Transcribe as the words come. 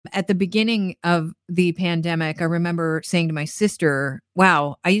at the beginning of the pandemic, I remember saying to my sister,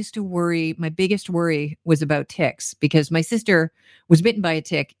 wow, I used to worry. My biggest worry was about ticks because my sister was bitten by a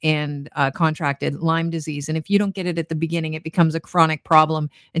tick and contracted Lyme disease. And if you don't get it at the beginning, it becomes a chronic problem.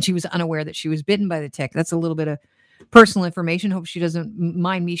 And she was unaware that she was bitten by the tick. That's a little bit of personal information. Hope she doesn't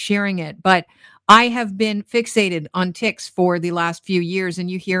mind me sharing it. But I have been fixated on ticks for the last few years, and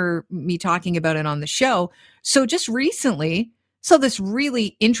you hear me talking about it on the show. So just recently, saw this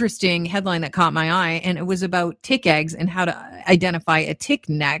really interesting headline that caught my eye, and it was about tick eggs and how to identify a tick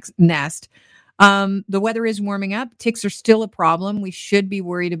nest. The weather is warming up. Ticks are still a problem. We should be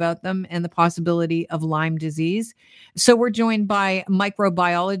worried about them and the possibility of Lyme disease. So we're joined by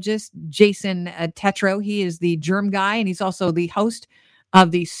microbiologist Jason Tetro. He is the germ guy, and he's also the host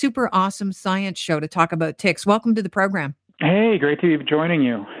of the Super Awesome Science Show to talk about ticks. Welcome to the program. Hey, great to be joining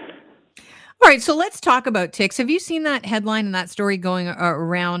you. All right, so let's talk about ticks. Have you seen that headline and that story going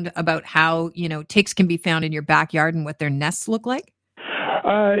around about how, ticks can be found in your backyard and what their nests look like?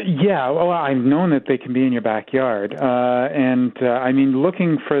 Yeah, well, I've known that they can be in your backyard, I mean,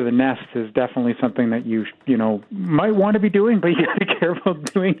 looking for the nest is definitely something that you might want to be doing, but you got to be careful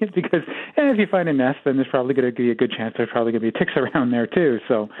doing it because if you find a nest, then there's probably going to be a good chance there's probably going to be ticks around there too.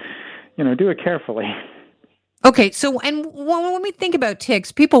 So, do it carefully. Okay, so and when we think about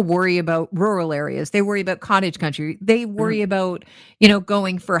ticks, people worry about rural areas. They worry about cottage country. They worry about,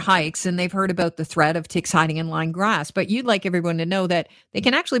 going for hikes, and they've heard about the threat of ticks hiding in lying grass. But you'd like everyone to know that they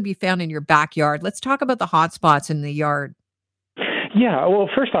can actually be found in your backyard. Let's talk about the hot spots in the yard. Yeah, well,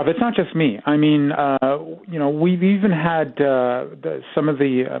 first off, it's not just me. I mean, we've even had some of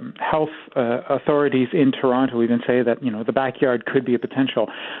the health authorities in Toronto even say that, the backyard could be a potential.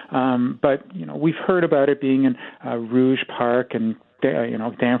 But we've heard about it being in Rouge Park and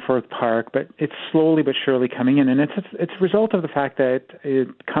Danforth Park, but it's slowly but surely coming in, and it's a result of the fact that it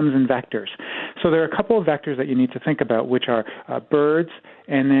comes in vectors. So there are a couple of vectors that you need to think about, which are birds,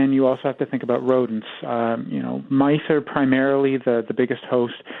 and then you also have to think about rodents. Mice are primarily the biggest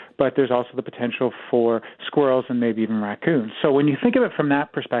host, but there's also the potential for squirrels and maybe even raccoons. So when you think of it from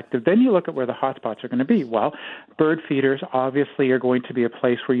that perspective, then you look at where the hotspots are going to be. Well, bird feeders obviously are going to be a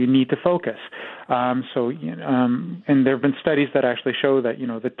place where you need to focus. And there have been studies that actually show that,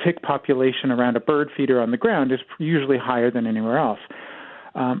 the tick population around a bird feeder on the ground is usually higher than anywhere else.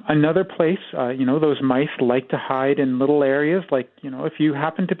 Another place, those mice like to hide in little areas like, if you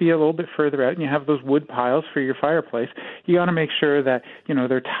happen to be a little bit further out and you have those wood piles for your fireplace, you got to make sure that,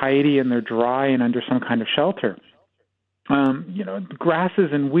 they're tidy and they're dry and under some kind of shelter.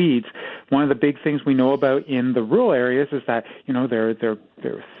 Grasses and weeds. One of the big things we know about in the rural areas is that,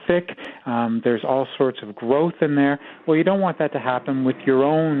 they're thick. There's all sorts of growth in there. Well, you don't want that to happen with your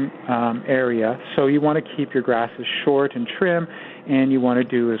own area. So you want to keep your grasses short and trim, and you want to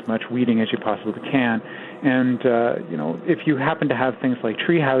do as much weeding as you possibly can. And, if you happen to have things like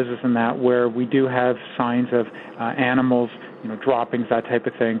tree houses and that where we do have signs of animals, droppings, that type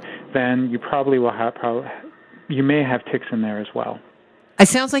of thing, then you probably will have you may have ticks in there as well. It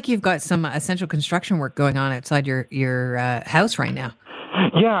sounds like you've got some essential construction work going on outside your house right now.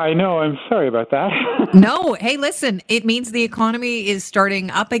 Yeah, I know. I'm sorry about that. No. Hey, listen, it means the economy is starting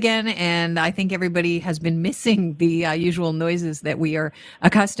up again, and I think everybody has been missing the usual noises that we are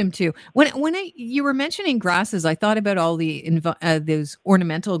accustomed to. When you were mentioning grasses, I thought about all the those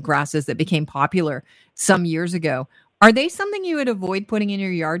ornamental grasses that became popular some years ago. Are they something you would avoid putting in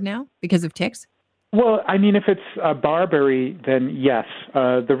your yard now because of ticks? Well, I mean, if it's barberry, then yes.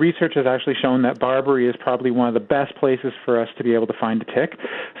 The research has actually shown that barberry is probably one of the best places for us to be able to find a tick.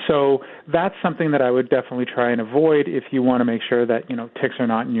 So that's something that I would definitely try and avoid if you want to make sure that, ticks are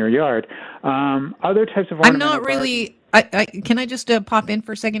not in your yard. Other types of ornamental I'm not really... can I just pop in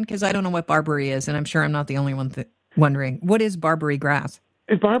for a second? Because I don't know what barberry is, and I'm sure I'm not the only one wondering. What is barberry grass?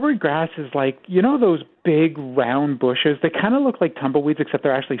 Barberry grass is like, those big round bushes. They kind of look like tumbleweeds, except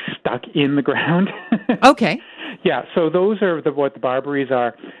they're actually stuck in the ground. Okay. Yeah, so those are what the barberries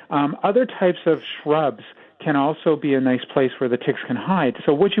are. Other types of shrubs can also be a nice place where the ticks can hide.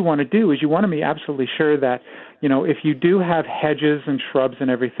 So what you want to do is you want to be absolutely sure that, if you do have hedges and shrubs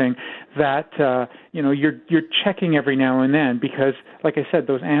and everything, that, you're checking every now and then because, like I said,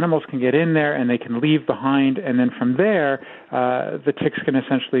 those animals can get in there and they can leave behind, and then from there, the ticks can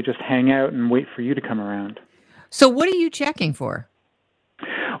essentially just hang out and wait for you to come around. So what are you checking for?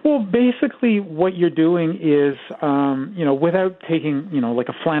 Well, basically what you're doing is, without taking, like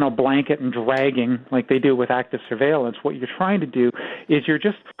a flannel blanket and dragging like they do with active surveillance, what you're trying to do is you're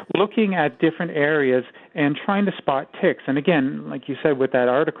just looking at different areas and trying to spot ticks. And again, like you said with that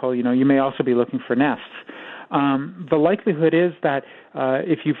article, you may also be looking for nests. the likelihood is that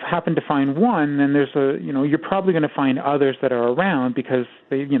if you happen to find one, then there's you're probably going to find others that are around because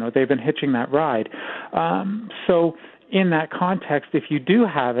they've been hitching that ride. So in that context, if you do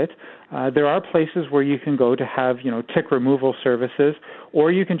have it, there are places where you can go to have, tick removal services,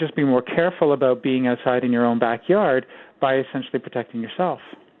 or you can just be more careful about being outside in your own backyard by essentially protecting yourself.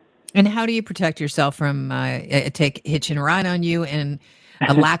 And how do you protect yourself from a tick hitching a ride on you and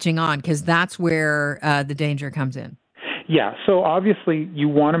latching on? Because that's where the danger comes in. Yeah, so obviously you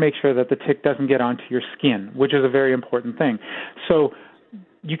want to make sure that the tick doesn't get onto your skin, which is a very important thing. So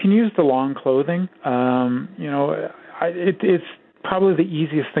you can use the long clothing. It's probably the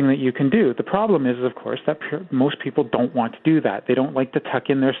easiest thing that you can do. The problem is, of course, that most people don't want to do that. They don't like to tuck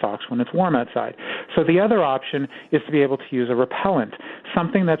in their socks when it's warm outside. So the other option is to be able to use a repellent,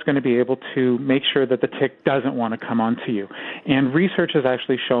 something that's going to be able to make sure that the tick doesn't want to come onto you. And research has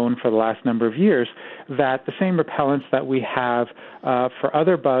actually shown for the last number of years that the same repellents that we have for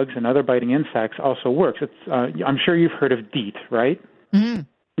other bugs and other biting insects also works. I'm sure you've heard of DEET, right? Mm-hmm.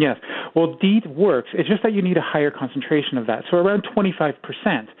 Yes. Well, DEET works. It's just that you need a higher concentration of that, so around 25%.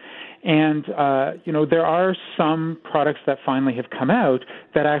 And, there are some products that finally have come out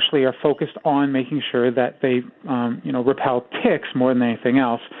that actually are focused on making sure that they, repel ticks more than anything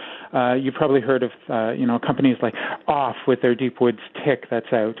else. You've probably heard of, companies like Off with their Deep Woods tick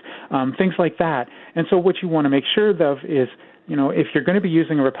that's out, things like that. And so what you want to make sure of is, if you're going to be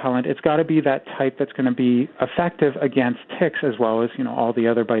using a repellent, it's got to be that type that's going to be effective against ticks as well as, all the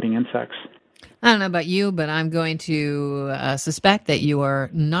other biting insects. I don't know about you, but I'm going to suspect that you are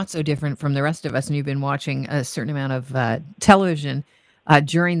not so different from the rest of us, and you've been watching a certain amount of television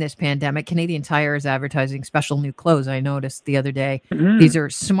during this pandemic. Canadian Tire is advertising special new clothes. I noticed the other day. Mm-hmm. These are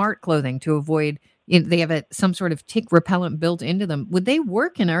smart clothing to avoid. They have some sort of tick repellent built into them. Would they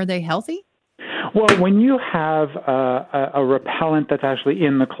work, and are they healthy? Well, when you have a repellent that's actually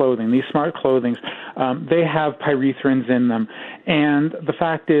in the clothing, these smart clothings, they have pyrethrins in them. And the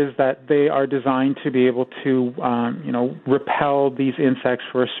fact is that they are designed to be able to, repel these insects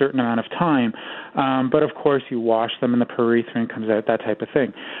for a certain amount of time. But, of course, you wash them and the pyrethrin comes out, that type of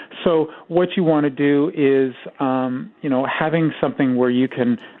thing. So what you want to do is, having something where you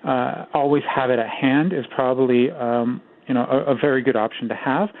can always have it at hand is probably a very good option to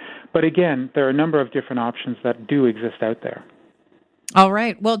have. But again, there are a number of different options that do exist out there. All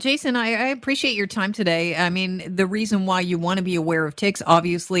right. Well, Jason, I appreciate your time today. I mean, the reason why you want to be aware of ticks,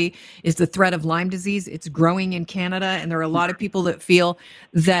 obviously, is the threat of Lyme disease. It's growing in Canada, and there are a lot of people that feel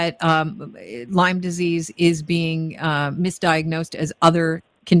that Lyme disease is being misdiagnosed as other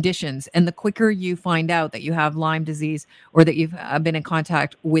conditions. And the quicker you find out that you have Lyme disease or that you've been in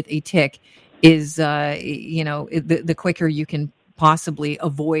contact with a tick is, the quicker you can possibly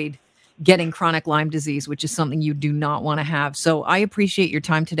avoid getting chronic Lyme disease, which is something you do not want to have. So I appreciate your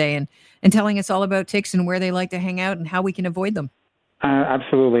time today and telling us all about ticks and where they like to hang out and how we can avoid them.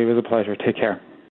 Absolutely. It was a pleasure. Take care.